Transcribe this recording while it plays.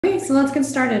Okay, so let's get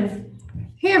started.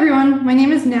 Hey everyone, my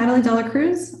name is Natalie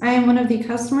Delacruz. I am one of the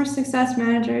Customer Success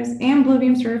Managers and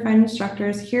Bluebeam Certified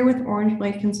Instructors here with Orange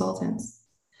Blade Consultants.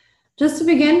 Just to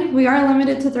begin, we are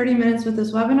limited to 30 minutes with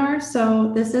this webinar,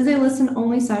 so this is a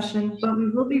listen-only session, but we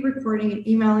will be recording and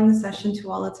emailing the session to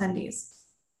all attendees.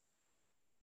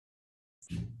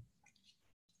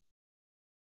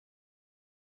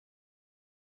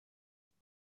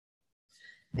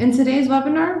 In today's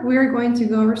webinar, we are going to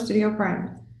go over Studio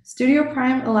Prime. Studio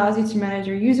Prime allows you to manage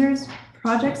your users,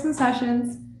 projects and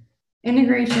sessions,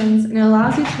 integrations, and it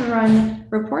allows you to run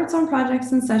reports on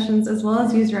projects and sessions as well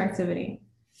as user activity.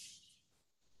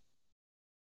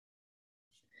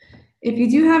 If you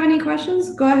do have any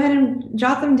questions, go ahead and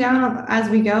jot them down as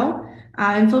we go,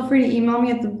 and feel free to email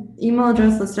me at the email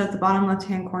address listed at the bottom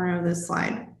left-hand corner of this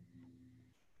slide.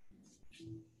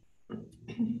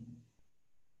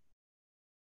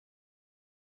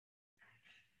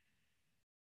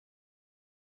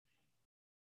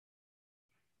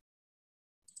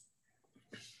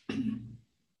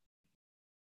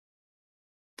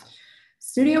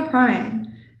 Studio Prime.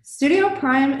 Studio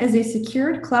Prime is a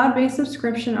secured cloud-based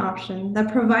subscription option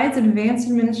that provides advanced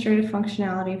administrative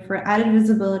functionality for added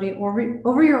visibility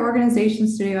over your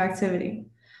organization's studio activity.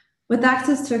 With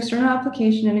access to external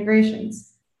application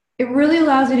integrations, it really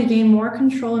allows you to gain more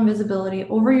control and visibility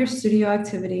over your studio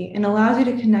activity and allows you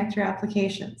to connect your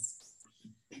applications.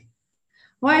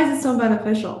 Why is it so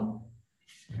beneficial?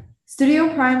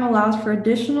 Studio Prime allows for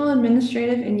additional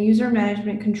administrative and user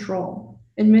management control.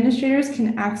 Administrators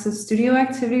can access studio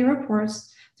activity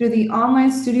reports through the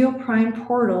online Studio Prime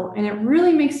portal, and it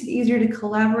really makes it easier to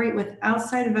collaborate with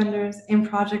outside vendors and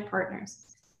project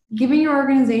partners, giving your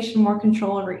organization more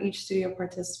control over each studio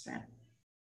participant.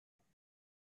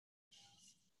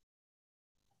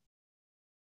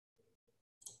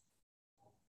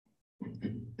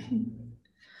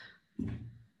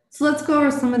 So let's go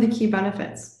over some of the key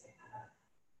benefits.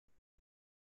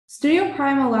 Studio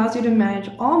Prime allows you to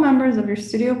manage all members of your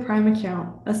Studio Prime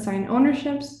account, assign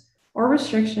ownerships or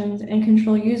restrictions, and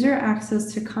control user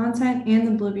access to content and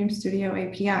the Bluebeam Studio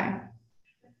API.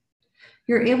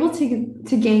 You're able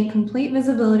to gain complete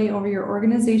visibility over your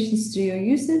organization's studio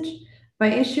usage by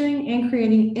issuing and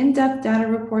creating in-depth data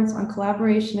reports on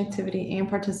collaboration activity and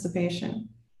participation.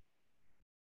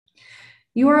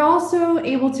 You are also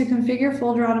able to configure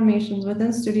folder automations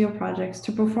within Studio projects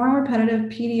to perform repetitive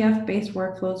PDF-based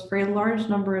workflows for a large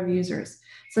number of users,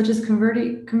 such as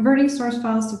converting source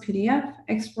files to PDF,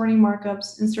 exporting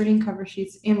markups, inserting cover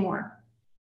sheets, and more.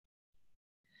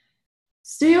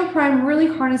 Studio Prime really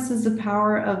harnesses the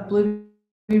power of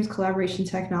Bluebeam's collaboration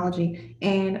technology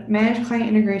and manage client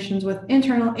integrations with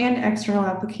internal and external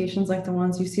applications like the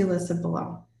ones you see listed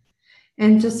below.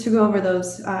 And just to go over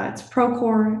those, it's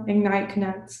Procore, Engnyte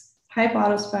Connect, Hype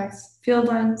Autospecs, Field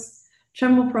Lens,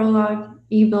 Trimble Prolog,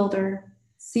 eBuilder,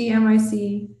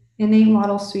 CMIC, Innate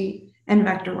Model Suite, and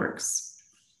Vectorworks.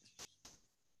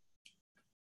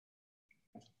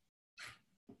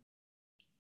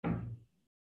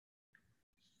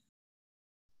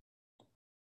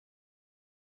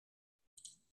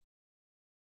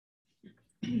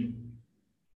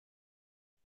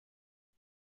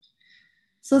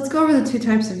 So let's go over the two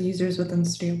types of users within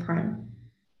Studio Prime.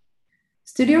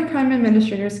 Studio Prime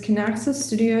administrators can access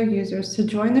Studio users to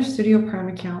join their Studio Prime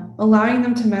account, allowing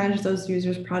them to manage those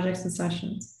users' projects and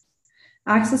sessions,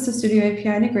 access to Studio API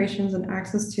integrations, and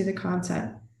access to the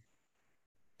content.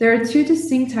 There are two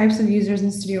distinct types of users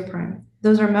in Studio Prime.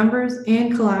 Those are members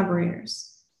and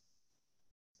collaborators.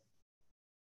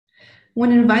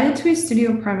 When invited to a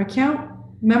Studio Prime account,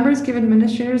 members give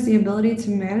administrators the ability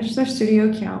to manage their studio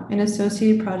account and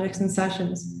associated projects and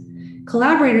sessions.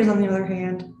 Collaborators, on the other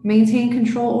hand, maintain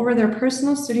control over their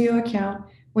personal studio account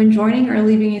when joining or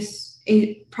leaving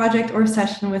a project or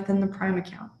session within the Prime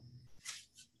account.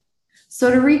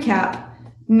 So to recap,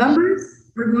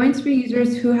 members are going to be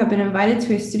users who have been invited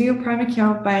to a Studio Prime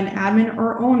account by an admin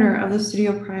or owner of the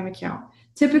Studio Prime account,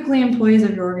 typically employees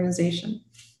of your organization.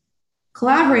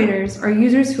 Collaborators are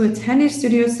users who attend a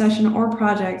studio session or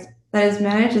project that is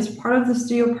managed as part of the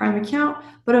Studio Prime account,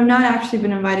 but have not actually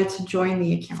been invited to join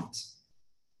the account.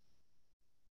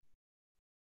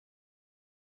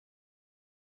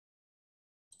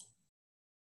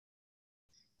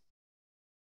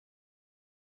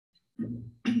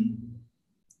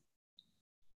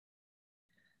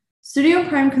 Studio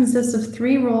Prime consists of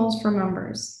 3 roles for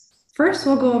members. First,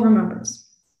 we'll go over members.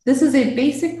 This is a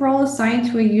basic role assigned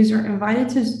to a user invited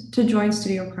to join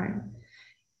Studio Prime.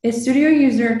 A studio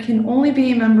user can only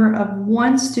be a member of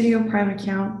one Studio Prime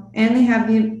account, and they have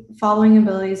the following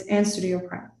abilities and Studio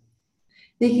Prime.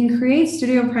 They can create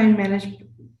Studio Prime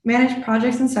manage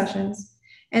projects and sessions,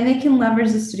 and they can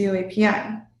leverage the Studio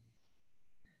API.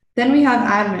 Then we have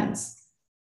admins.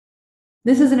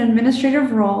 This is an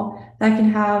administrative role that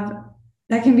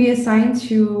can be assigned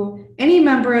to any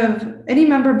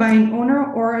member by an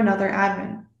owner or another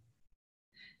admin.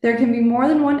 There can be more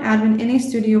than one admin in a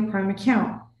Studio Prime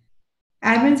account.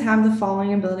 Admins have the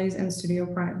following abilities in Studio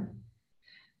Prime.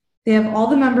 They have all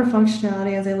the member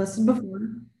functionality as I listed before.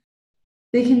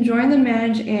 They can join and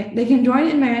manage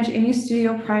any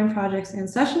Studio Prime projects and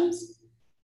sessions.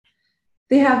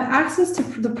 They have access to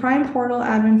the Prime portal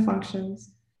admin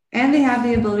functions, and they have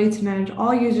the ability to manage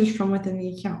all users from within the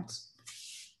account.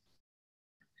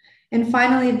 And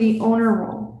finally, the owner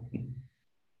role.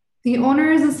 The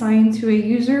owner is assigned to a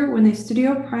user when a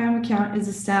Studio Prime account is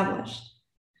established.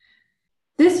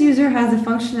 This user has the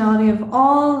functionality of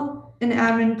all the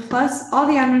admin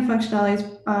functionalities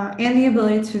and the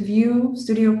ability to view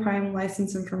Studio Prime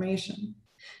license information.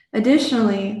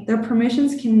 Additionally, their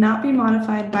permissions cannot be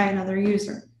modified by another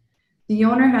user. The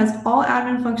owner has all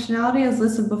admin functionality as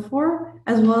listed before,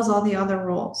 as well as all the other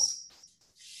roles.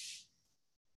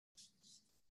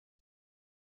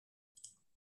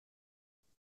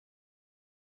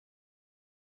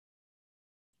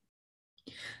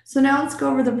 So now let's go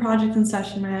over the project and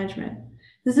session management.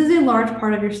 This is a large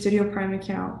part of your Studio Prime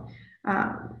account.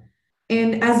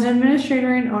 And as an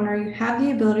administrator and owner, you have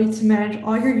the ability to manage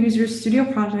all your users' studio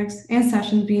projects and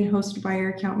sessions being hosted by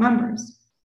your account members.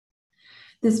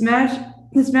 This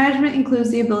management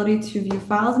includes the ability to view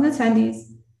files and attendees,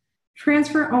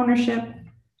 transfer ownership,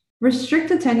 restrict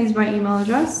attendees by email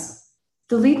address,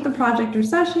 delete the project or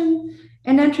session,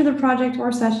 and enter the project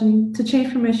or session to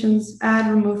change permissions, add,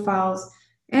 remove files,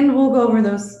 and we'll go over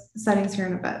those settings here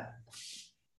in a bit.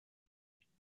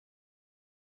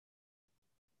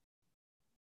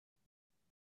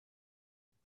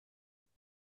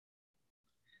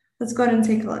 Let's go ahead and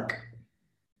take a look.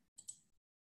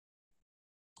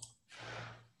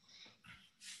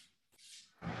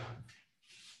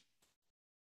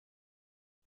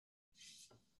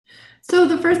 So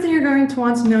the first thing you're going to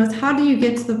want to know is, how do you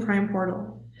get to the Prime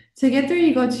portal? To get there,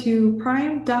 you go to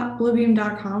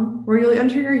prime.bluebeam.com, where you'll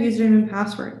enter your username and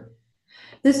password.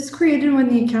 This is created when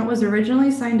the account was originally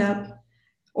signed up,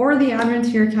 or the admin to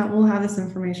your account will have this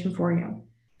information for you.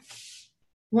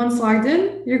 Once logged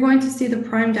in, you're going to see the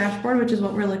Prime dashboard, which is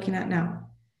what we're looking at now.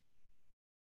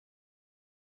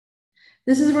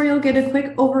 This is where you'll get a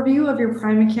quick overview of your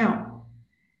Prime account.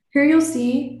 Here you'll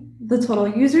see the total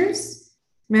users,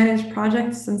 managed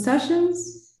projects and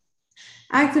sessions,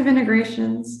 active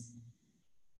integrations,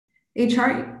 a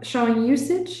chart showing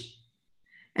usage,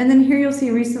 and then here you'll see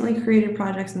recently created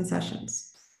projects and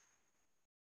sessions.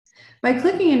 By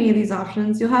clicking any of these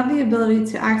options, you'll have the ability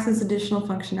to access additional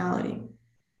functionality.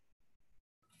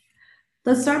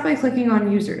 Let's start by clicking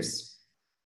on users.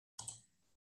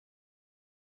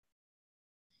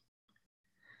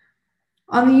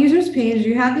 On the users page,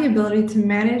 you have the ability to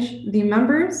manage the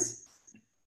members,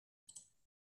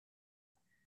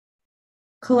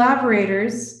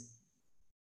 collaborators,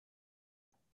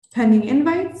 pending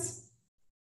invites,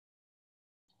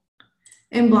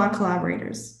 and block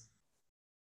collaborators.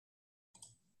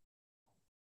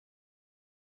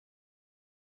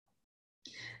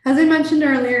 As I mentioned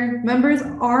earlier, members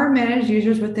are managed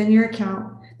users within your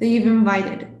account that you've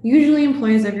invited, usually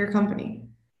employees of your company.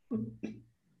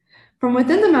 From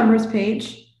within the members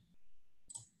page,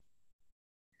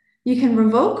 you can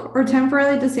revoke or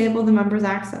temporarily disable the member's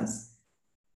access.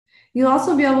 You'll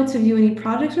also be able to view any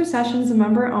projects or sessions a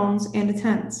member owns and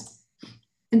attends.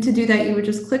 And to do that, you would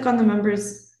just click on the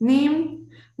member's name.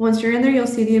 Once you're in there, you'll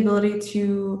see the ability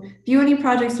to view any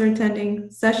projects they're attending,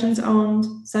 sessions owned,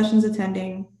 sessions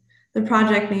attending, the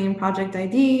project name, project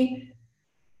ID,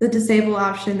 the disable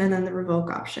option, and then the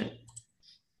revoke option.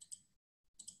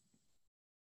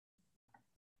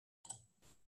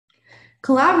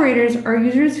 Collaborators are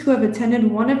users who have attended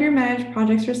one of your managed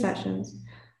projects or sessions.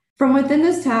 From within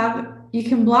this tab, you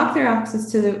can block their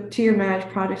access to your managed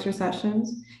projects or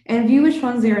sessions and view which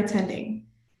ones they are attending.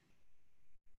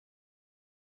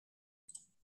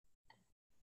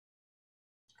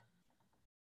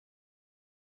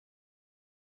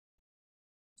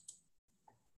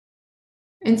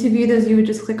 And to view those, you would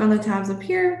just click on the tabs up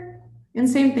here. And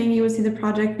same thing, you would see the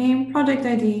project name, project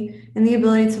ID, and the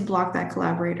ability to block that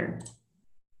collaborator.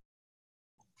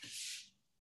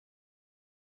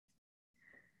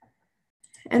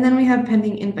 And then we have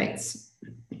pending invites.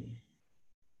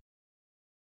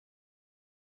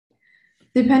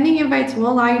 The pending invites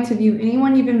will allow you to view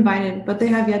anyone you've invited, but they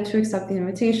have yet to accept the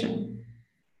invitation.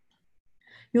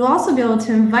 You'll also be able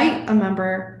to invite a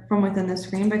member from within the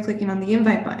screen by clicking on the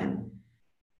invite button.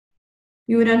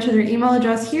 You would enter their email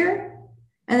address here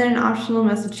and then an optional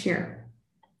message here.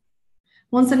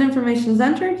 Once that information is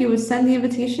entered, you would send the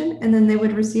invitation and then they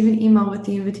would receive an email with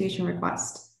the invitation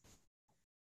request.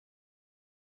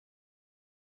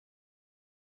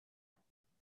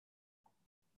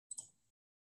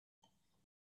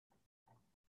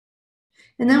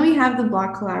 And then we have the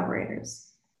block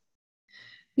collaborators.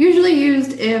 Usually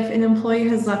used if an employee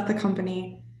has left the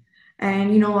company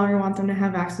and you no longer want them to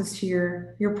have access to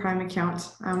your Prime account.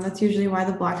 That's usually why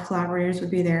the block collaborators would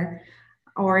be there,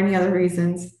 or any other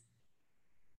reasons.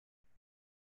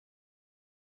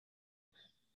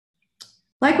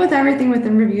 Like with everything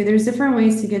within review, there's different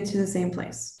ways to get to the same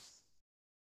place.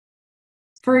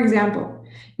 For example,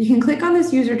 you can click on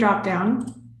this user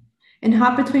dropdown and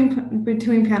hop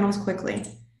between panels quickly.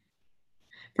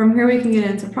 From here, we can get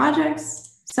into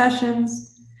projects,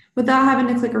 sessions, without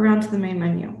having to click around to the main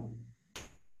menu.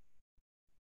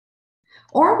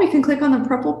 Or we can click on the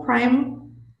purple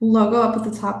Prime logo up at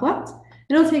the top left.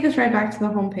 It'll take us right back to the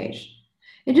home page.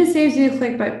 It just saves you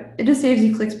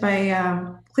clicks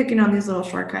by clicking on these little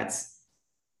shortcuts.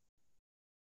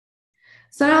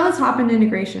 So now let's hop into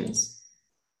integrations.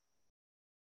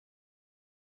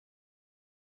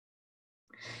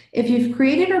 If you've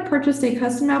created or purchased a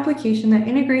custom application that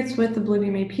integrates with the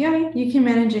Bluebeam API, you can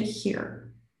manage it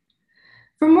here.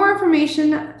 For more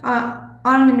information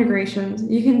on integrations,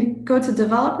 you can go to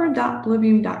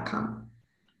developer.bluebeam.com.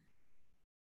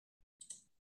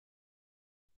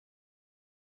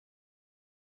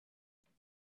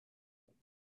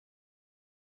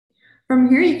 From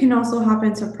here, you can also hop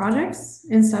into projects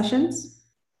and sessions.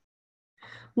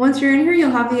 Once you're in here, you'll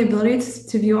have the ability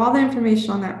to view all the information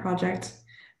on that project.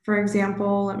 For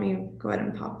example, let me go ahead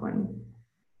and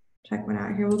check one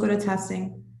out here. We'll go to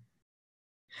testing.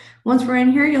 Once we're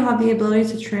in here, you'll have the ability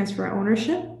to transfer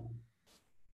ownership,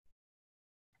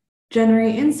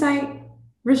 generate insight,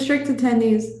 restrict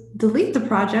attendees, delete the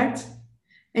project,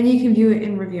 and you can view it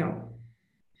in review.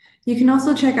 You can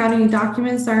also check out any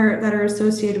documents that are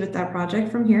associated with that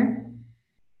project from here.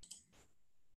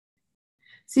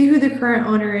 See who the current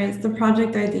owner is, the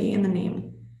project ID, and the name.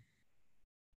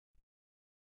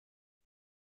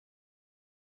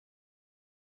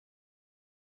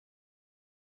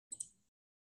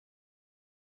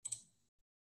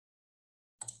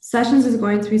 Sessions is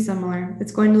going to be similar.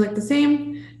 It's going to look the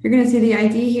same. You're going to see the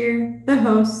ID here, the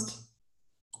host,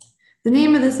 the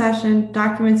name of the session,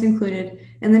 documents included,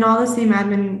 and then all the same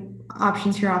admin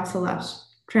options here off to the left.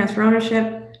 Transfer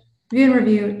ownership, view and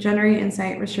review, generate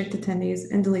insight, restrict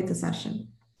attendees, and delete the session.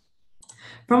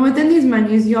 From within these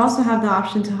menus, you also have the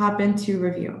option to hop into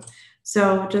review.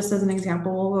 So just as an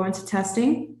example, we'll go into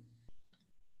testing.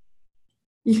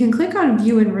 You can click on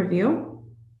view and review.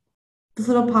 This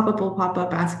little pop-up will pop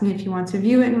up asking if you want to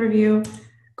view it and review.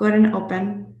 Go ahead and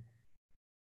open.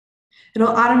 It'll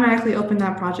automatically open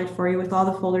that project for you with all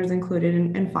the folders included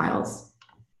and files.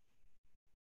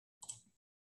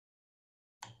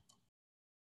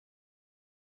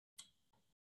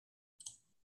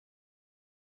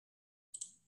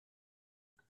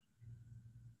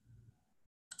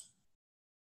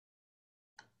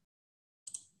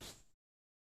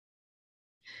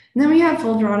 And then we have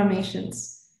folder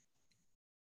automations.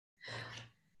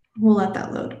 We'll let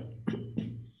that load.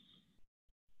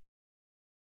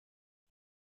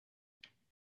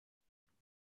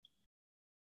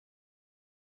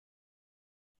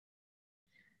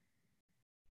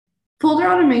 Folder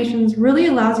automations really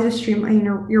allows you to streamline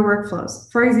your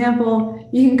workflows. For example,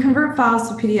 you can convert files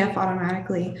to PDF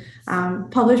automatically,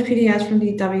 publish PDFs from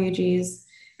WGs,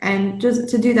 and just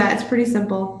to do that, it's pretty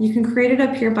simple. You can create it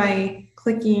up here by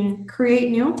clicking Create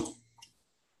New.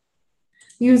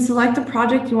 You select the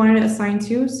project you want it assigned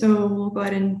to, so we'll go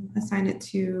ahead and assign it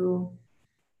to,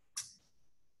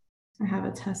 I have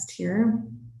a test here.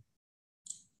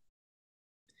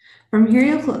 From here,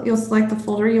 you'll select the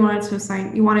folder you want it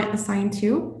assigned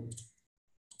to.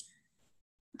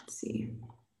 Let's see.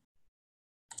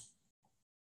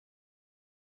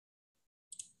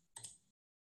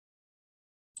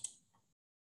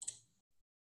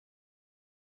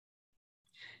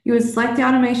 You would select the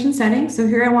automation setting. So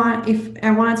here I want it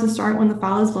to start when the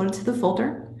file is loaded to the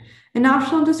folder, an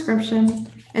optional description,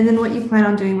 and then what you plan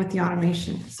on doing with the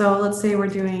automation. So let's say we're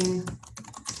doing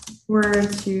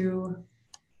Word to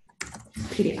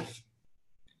PDF.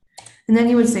 And then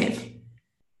you would save.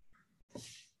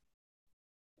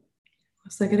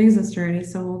 Looks like it exists already,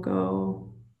 so we'll go.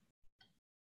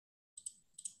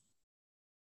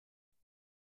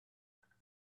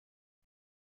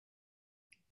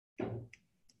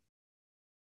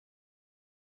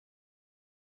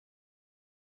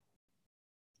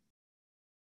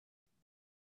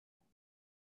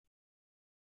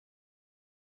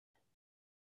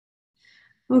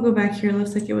 We'll go back here. It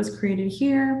looks like it was created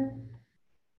here.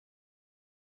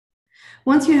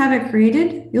 Once you have it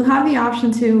created, you'll have the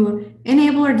option to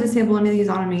enable or disable any of these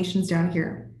automations down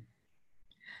here.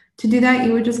 To do that,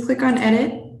 you would just click on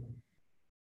Edit.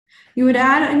 You would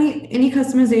add any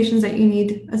customizations that you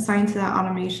need assigned to that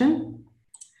automation.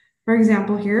 For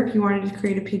example, here, if you wanted to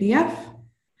create a PDF,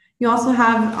 you also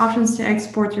have options to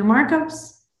export your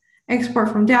markups, export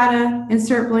from data,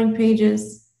 insert blank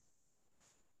pages,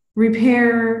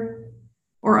 repair,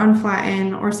 or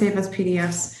unflatten, or save as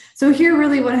PDFs. So here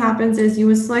really what happens is you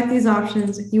would select these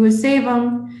options, you would save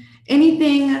them.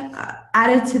 Anything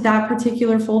added to that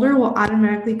particular folder will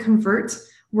automatically convert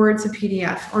Word to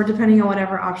PDF, or depending on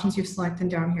whatever options you've selected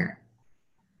down here.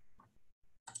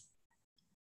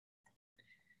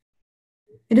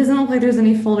 It doesn't look like there's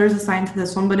any folders assigned to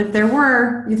this one, but if there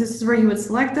were, this is where you would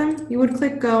select them, you would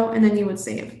click go, and then you would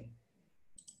save.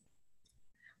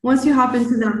 Once you hop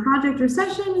into that project or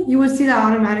session, you would see that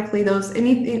automatically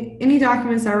any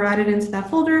documents that were added into that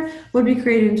folder would be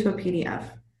created into a PDF.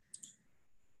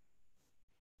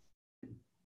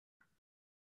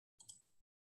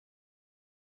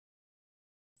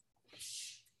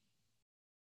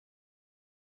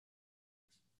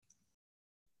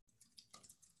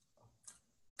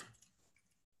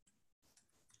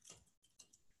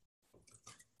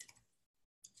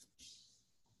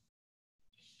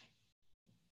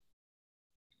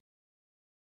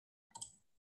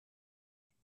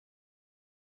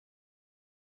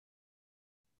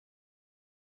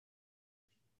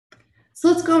 So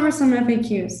let's go over some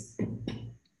FAQs.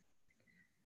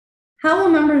 How will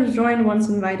members join once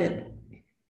invited?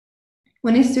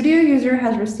 When a studio user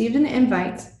has received an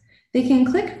invite, they can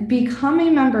click Become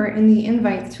a Member in the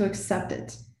invite to accept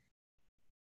it.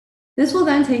 This will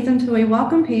then take them to a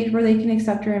welcome page where they can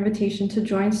accept your invitation to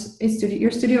join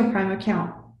your Studio Prime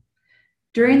account.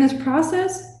 During this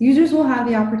process, users will have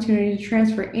the opportunity to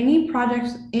transfer any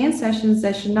projects and sessions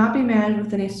that should not be managed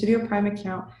within a Studio Prime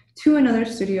account to another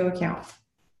Studio account.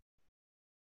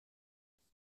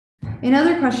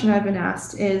 Another question I've been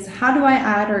asked is, how do I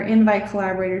add or invite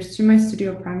collaborators to my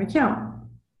Studio Prime account?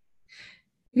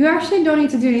 You actually don't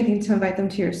need to do anything to invite them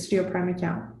to your Studio Prime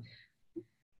account.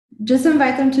 Just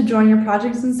invite them to join your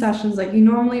projects and sessions like you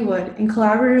normally would, and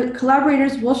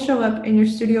collaborators will show up in your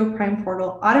Studio Prime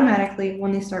portal automatically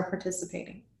when they start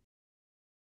participating.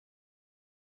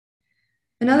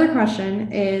 Another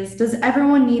question is, does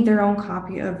everyone need their own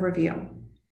copy of Review?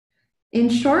 In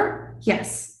short,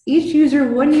 yes. Each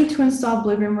user would need to install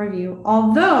Bluebeam Review,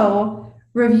 although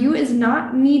Review is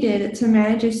not needed to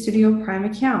manage a Studio Prime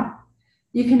account.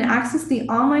 You can access the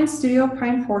online Studio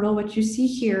Prime portal, which you see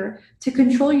here, to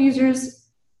control users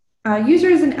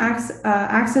and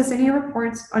access any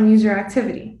reports on user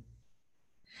activity.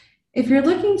 If you're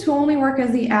looking to only work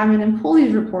as the admin and pull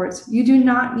these reports, you do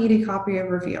not need a copy of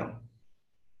Review.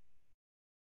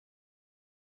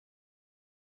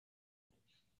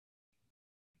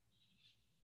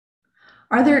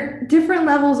 Are there different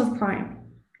levels of Prime?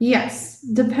 Yes,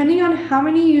 depending on how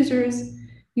many users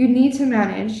you need to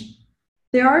manage,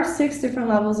 there are 6 different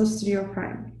levels of Studio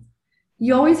Prime.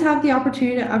 You always have the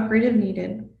opportunity to upgrade if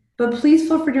needed, but please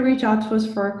feel free to reach out to us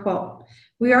for a quote.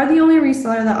 We are the only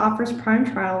reseller that offers Prime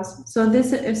trials, so if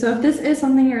this is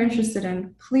something you're interested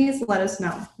in, please let us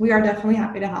know. We are definitely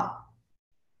happy to help.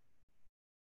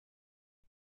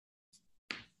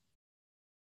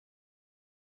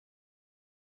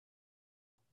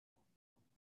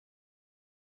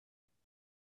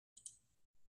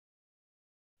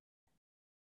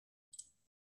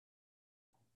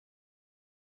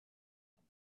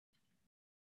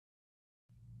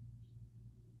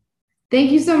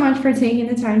 Thank you so much for taking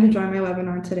the time to join my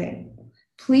webinar today.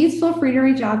 Please feel free to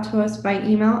reach out to us by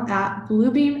email at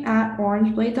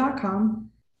bluebeam@orangeblade.com.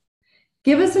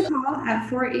 Give us a call at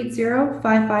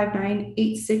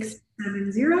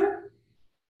 480-559-8670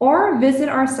 or visit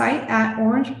our site at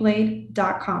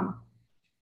orangeblade.com.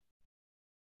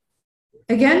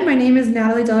 Again, my name is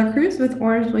Natalie Delacruz with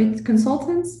Orange Blade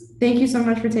Consultants. Thank you so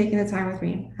much for taking the time with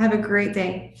me. Have a great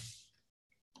day.